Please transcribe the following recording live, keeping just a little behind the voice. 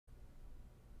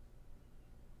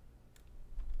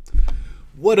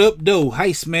What up, though?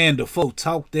 Heist man, the folk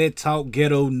talk that talk,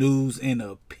 ghetto news and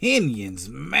opinions.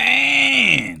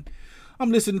 Man,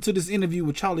 I'm listening to this interview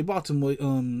with Charlie Baltimore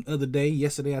other day,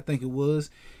 yesterday I think it was,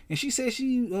 and she said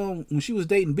she when she was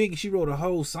dating Biggie, she wrote a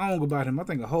whole song about him. I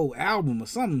think a whole album or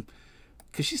something,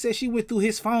 cause she said she went through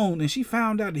his phone and she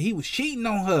found out that he was cheating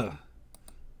on her.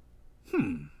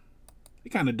 It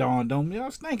kind of dawned on me. I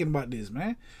was thinking about this,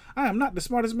 man. I am not the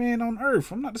smartest man on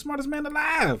earth. I'm not the smartest man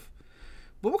alive.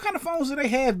 But what kind of phones did they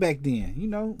have back then? You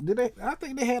know, did they? I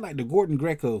think they had like the Gordon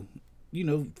Greco, you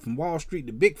know, from Wall Street,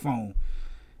 the big phone.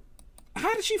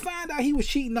 How did she find out he was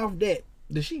cheating off that?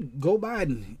 Did she go by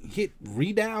and hit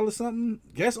redial or something?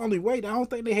 That's the only way. I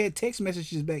don't think they had text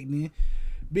messages back then.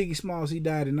 Biggie Smalls, he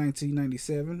died in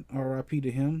 1997. R.I.P. to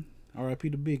him.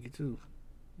 R.I.P. to Biggie too.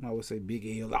 I always say Big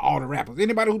L. All the rappers.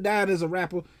 Anybody who died as a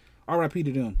rapper, R.I.P.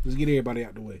 to them. Let's get everybody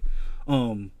out the way.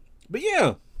 But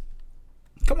yeah.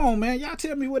 Come on, man. Y'all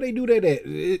tell me where they do that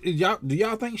at. Do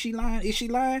y'all think she lying? Is she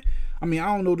lying? I mean, I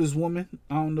don't know this woman.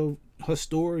 I don't know her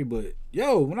story, but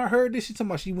yo, when I heard this, she talking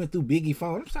about she went through Biggie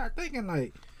phone. I started thinking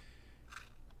like,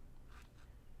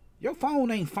 your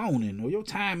phone ain't phoning or your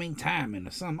time ain't timing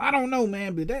or something. I don't know,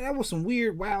 man, but that was some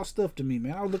weird, wild stuff to me,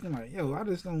 man. I was looking like, yo, I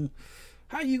just don't.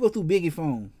 How you go through Biggie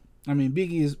phone? I mean,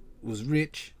 Biggie was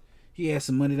rich. He had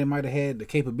some money that might have had the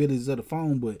capabilities of the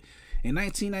phone, but in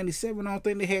 1997, I don't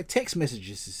think they had text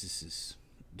messages.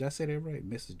 Did I say that right?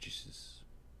 Messages.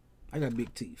 I got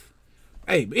big teeth.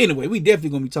 Hey, but anyway, we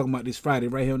definitely going to be talking about this Friday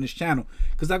right here on this channel,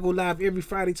 because I go live every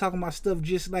Friday talking about stuff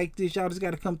just like this. Y'all just got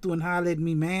to come through and holler at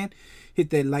me, man. Hit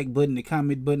that like button, the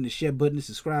comment button, the share button, the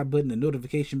subscribe button, the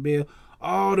notification bell.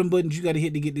 All them buttons you got to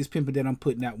hit to get this pimping that I'm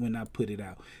putting out when I put it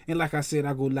out. And like I said,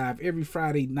 I go live every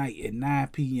Friday night at 9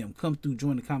 p.m. Come through,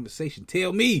 join the conversation.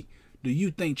 Tell me, do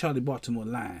you think Charlie Baltimore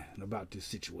lying about this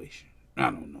situation? I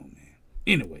don't know, man.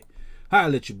 Anyway,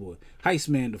 holla at your boy. Heist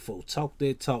man, the folk talk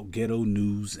that talk, ghetto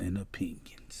news and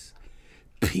opinions.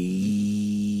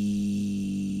 Peace.